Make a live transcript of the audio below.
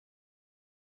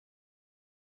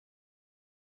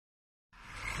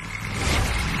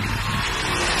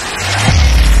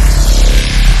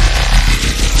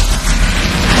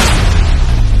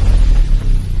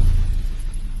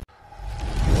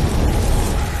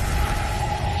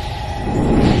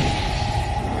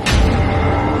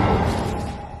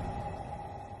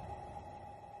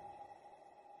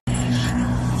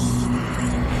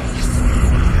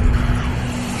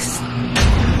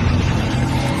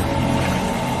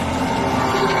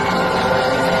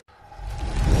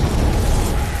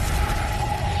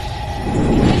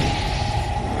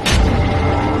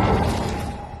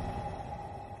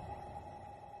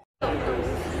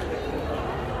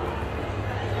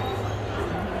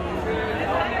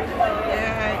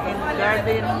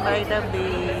garden by the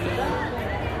beach.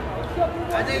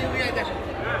 Amazing guys.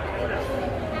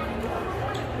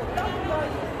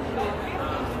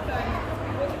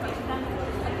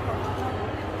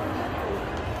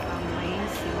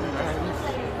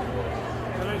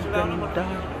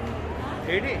 Ganda.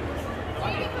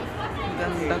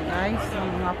 Ganda guys ng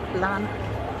mga plant.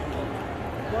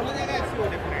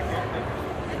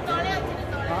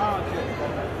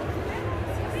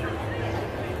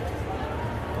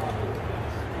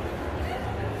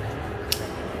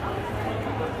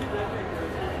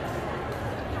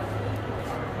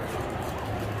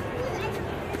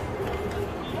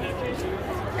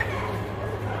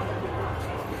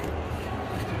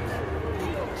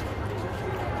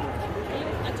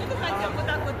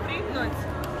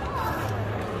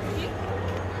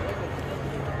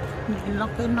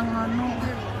 Laki ng ano.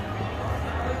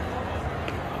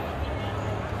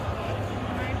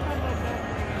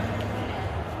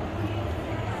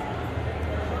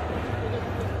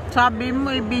 Sabi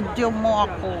mo, i-video mo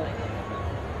ako.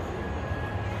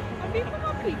 अभी तो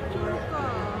मैं picture का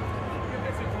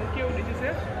कैसे घूम के नीचे से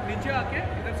नीचे आके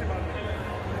इधर से बात करें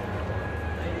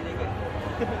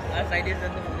साइड से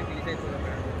तो मुझे प्लीज है थोड़ा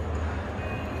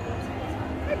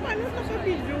मैं पालो तो सब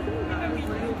वीडियो मेरा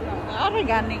वीडियो का Are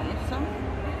ganing isang?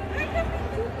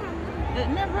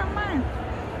 Never mind.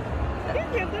 then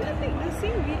you're gonna take the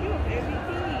same video of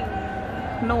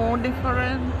everything No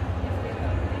different.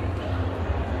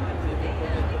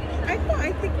 I thought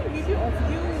I taking video of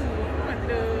you not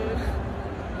the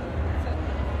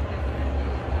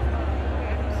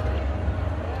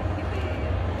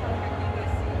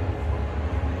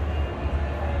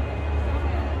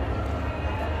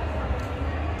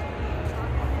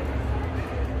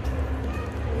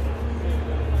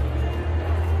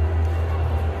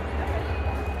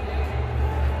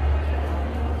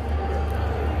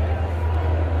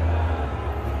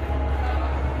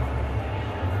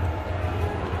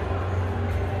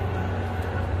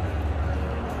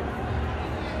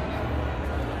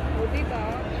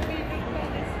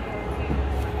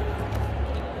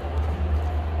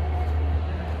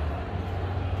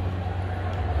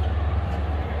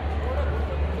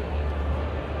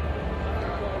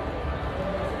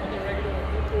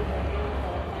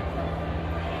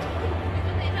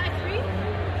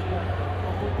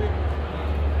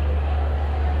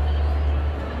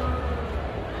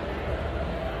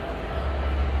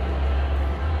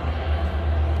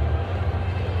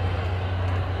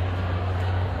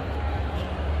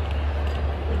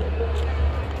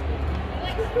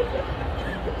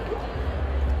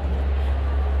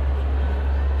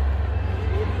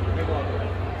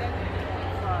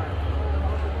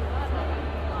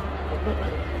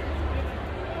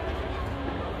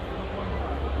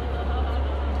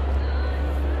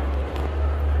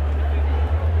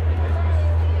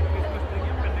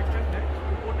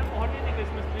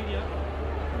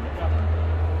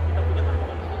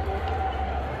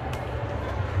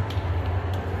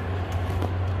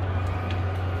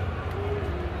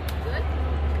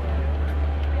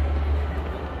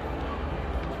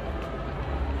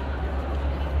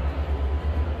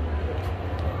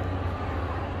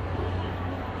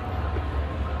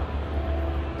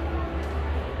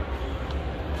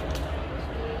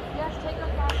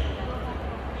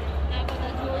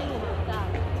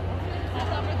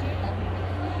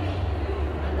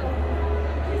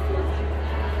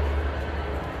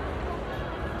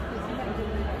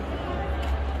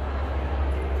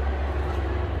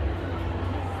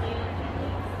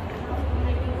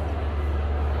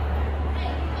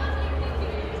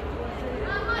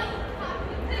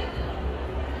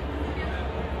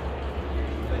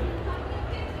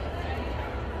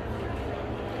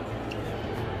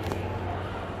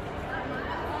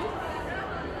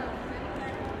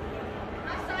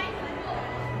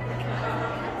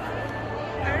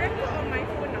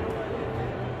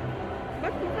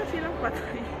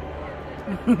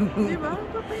Di ba?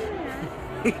 Patay na yan.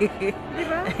 Di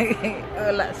ba?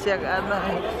 Wala siyang ano.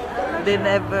 They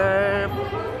never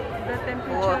The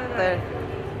temperature. water.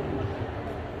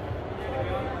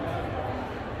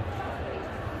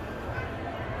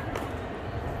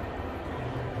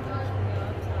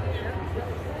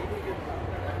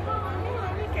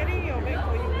 Mommy, carry your bag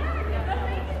for you.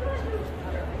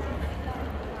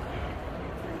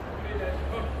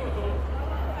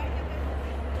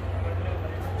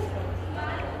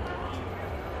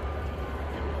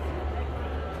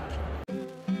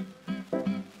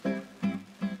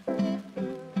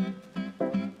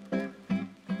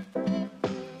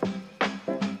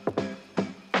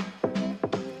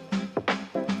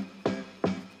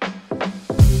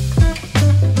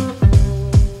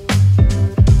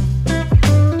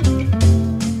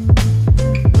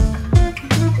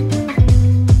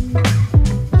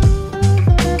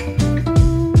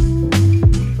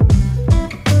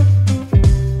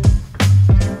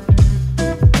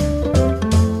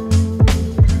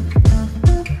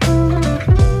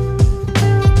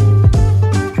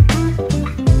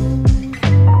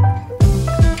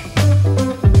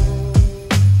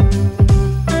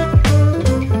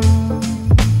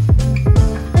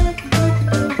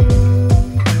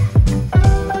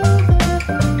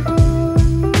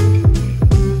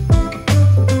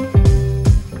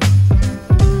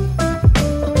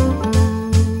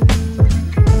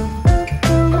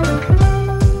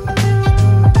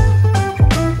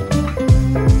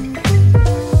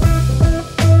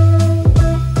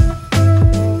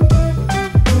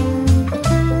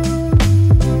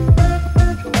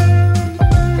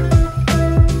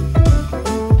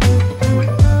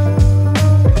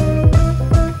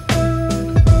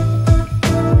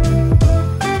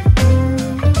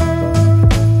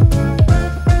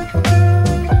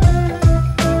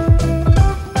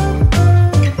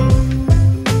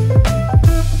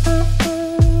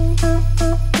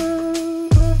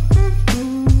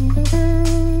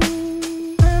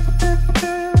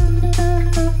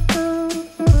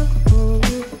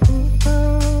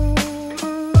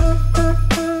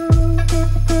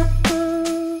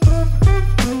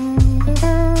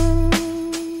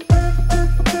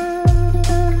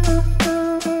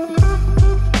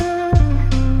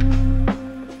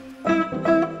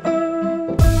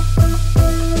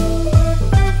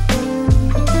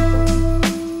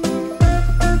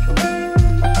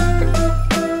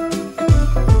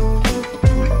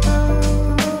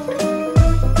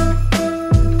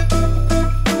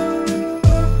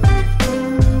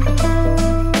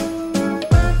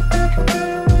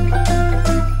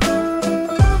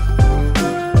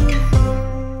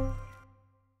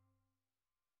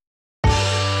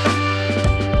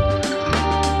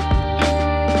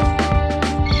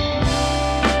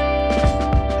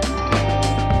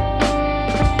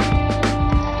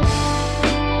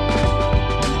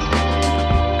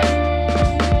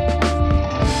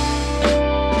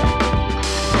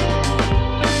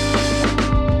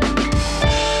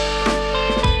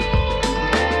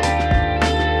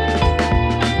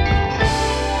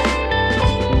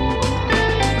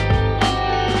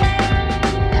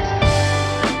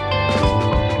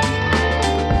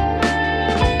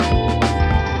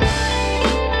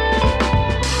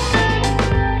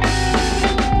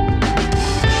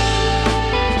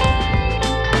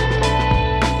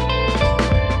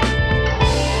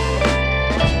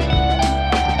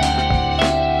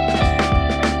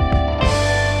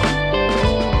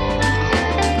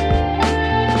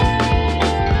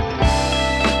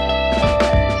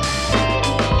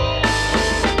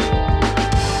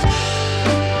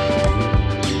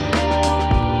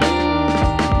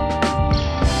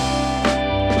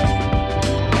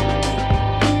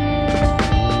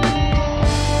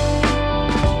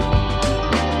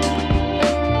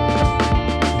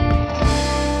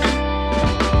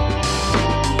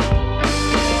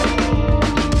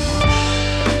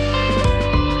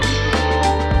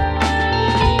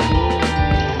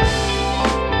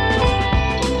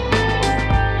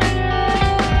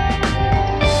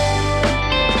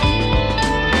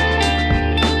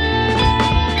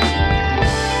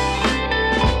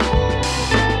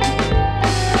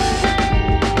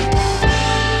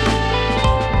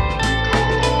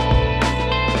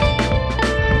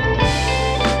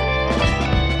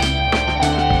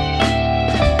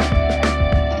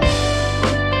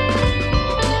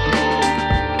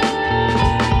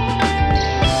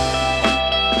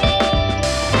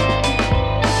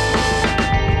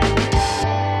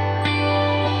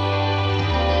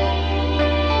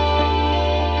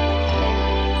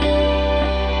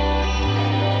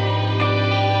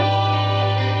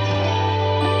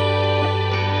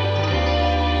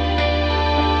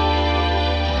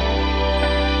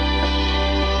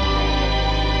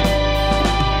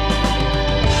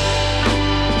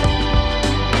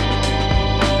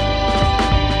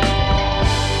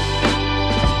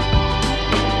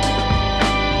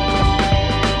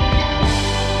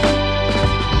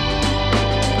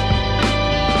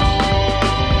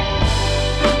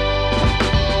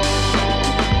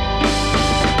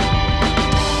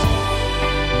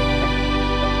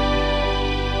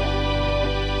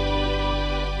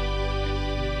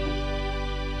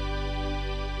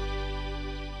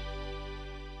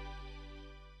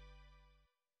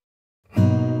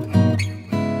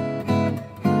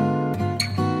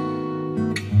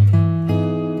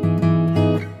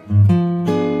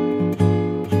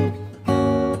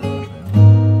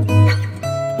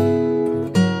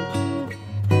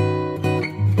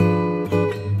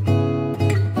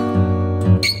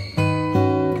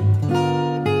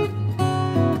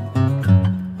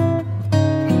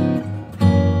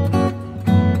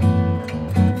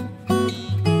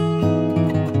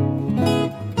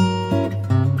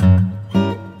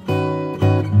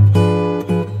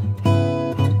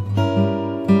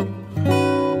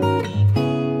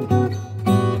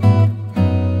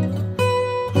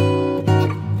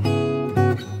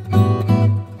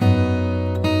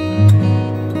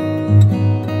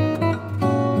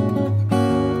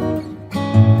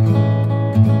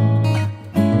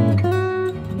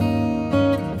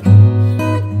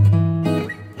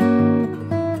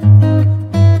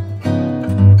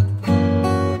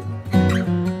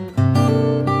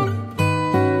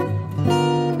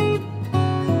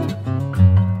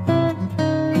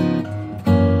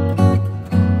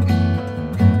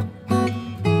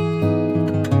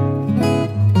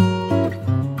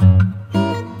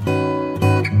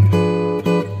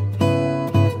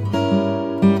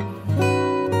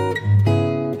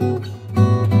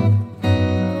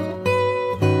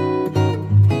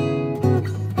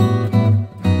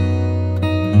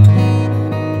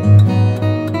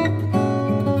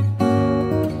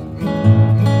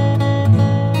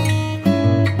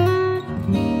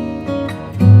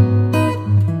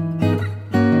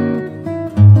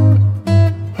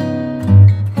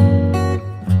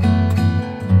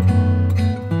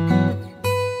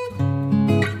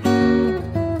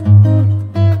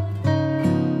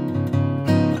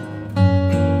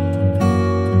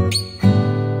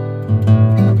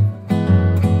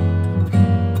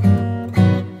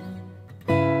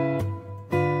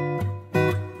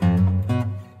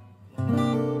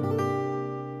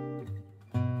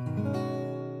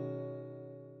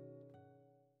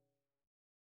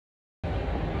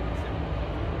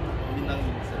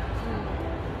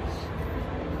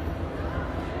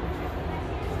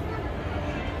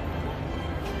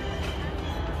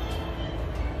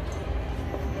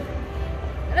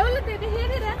 Ano wala tayo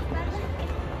dihiri ra?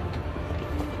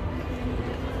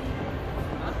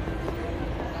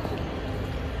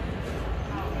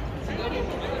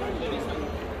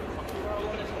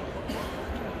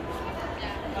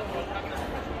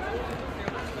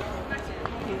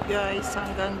 Okay guys,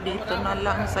 hanggang dito na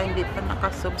lang. Sa hindi pa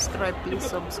nakasubscribe, please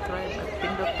subscribe at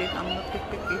pindutin ang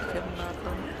notification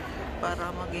button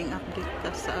para maging update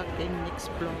ka sa aking next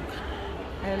vlog.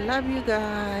 I love you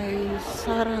guys.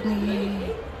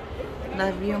 Sarangi.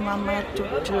 Love you mama. Chuk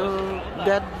chuk.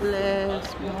 God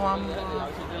bless. Mama.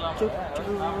 Chuk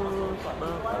chuk.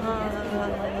 Bye.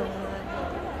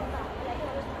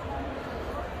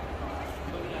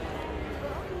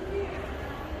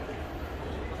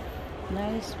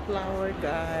 Nice flower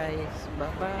guys.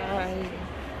 Bye bye.